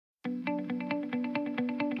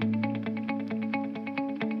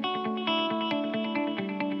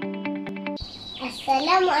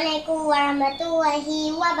Assalamualaikum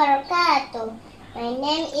warahmatullahi wabarakatuh. My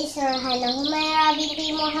name is NURHANA HUMAIRAH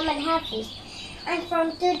BINTI HAFIZ. I'm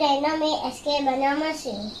from today Nami SK BANDAR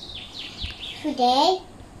MERSING. Today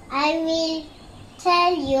I will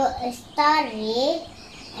tell you a story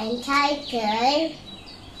entitled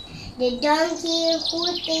The Donkey Who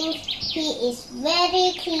Thinks He Is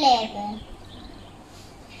Very Clever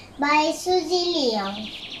by Suzy Leong.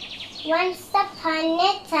 Once upon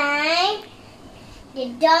a time, the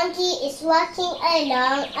donkey is walking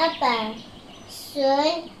along a path.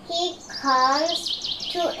 Soon he comes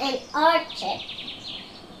to an orchard.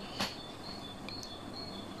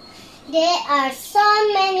 There are so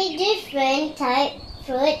many different types of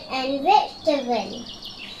fruit and vegetables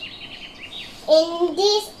in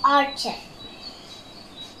this orchard.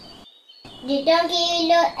 The donkey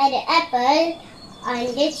looked at the apple on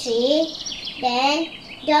the tree. Then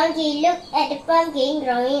donkey looked at the pumpkin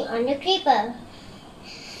growing on the creeper.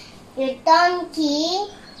 The donkey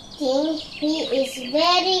thinks he is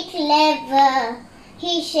very clever.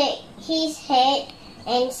 He shook his head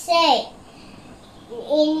and said,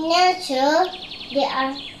 "In nature, there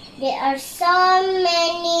are so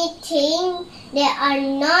many things that are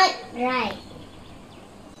not right."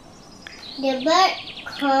 The bird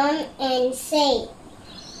came and said,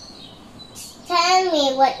 "Tell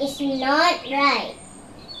me what is not right,"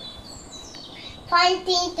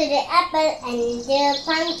 pointing to the apple and the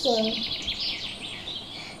pumpkin.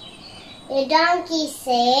 The donkey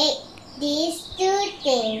said these two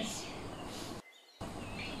things.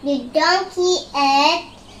 The donkey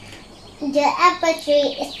ate the apple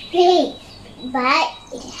tree is big, but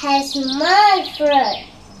it has small fruit.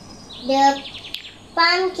 The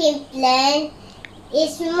pumpkin plant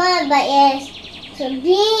is small, but it has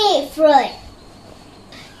big fruit.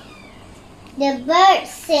 The bird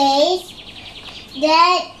says,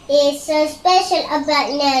 "That is so special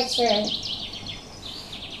about nature."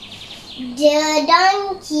 The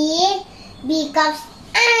donkey becomes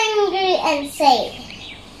angry and says,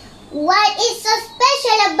 "What is so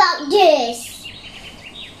special about this?"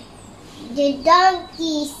 The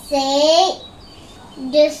donkey said,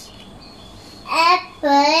 "This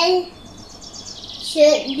apple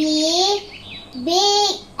should be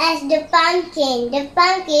big as the pumpkin. The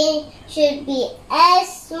pumpkin should be as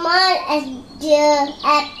small as the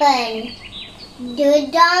apple." The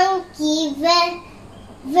donkey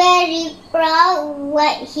very proud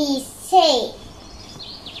what he said.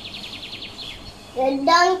 The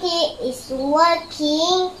donkey is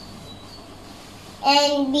walking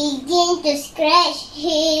and begin to scratch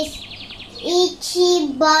his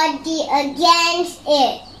itchy body against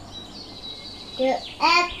it. The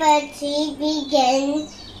apple tree began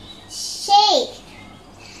to shake.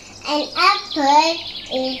 An apple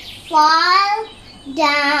is fall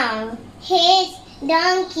down his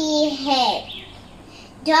donkey head.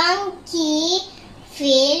 Donkey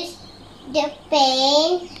feels the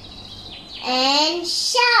pain and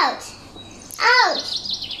shouts, "Ouch!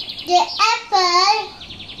 The apple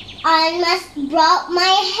almost broke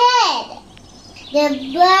my head." The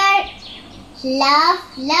bird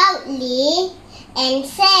laughed loudly and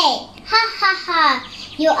said, "Ha ha ha!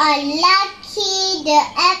 You are lucky the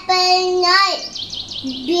apple not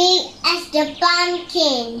big as the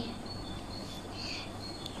pumpkin.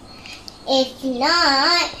 If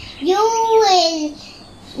not, you will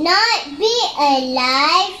not be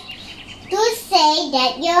alive to say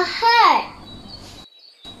that you hurt."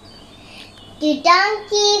 The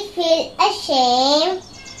donkey felt ashamed.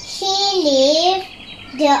 He left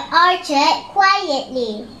the orchard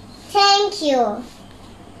quietly. Thank you.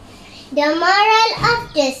 The moral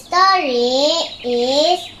of the story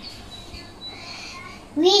is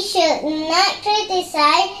we should not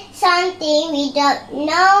criticize something without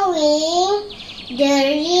knowing the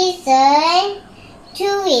reason to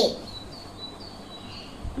it.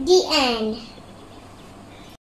 The end.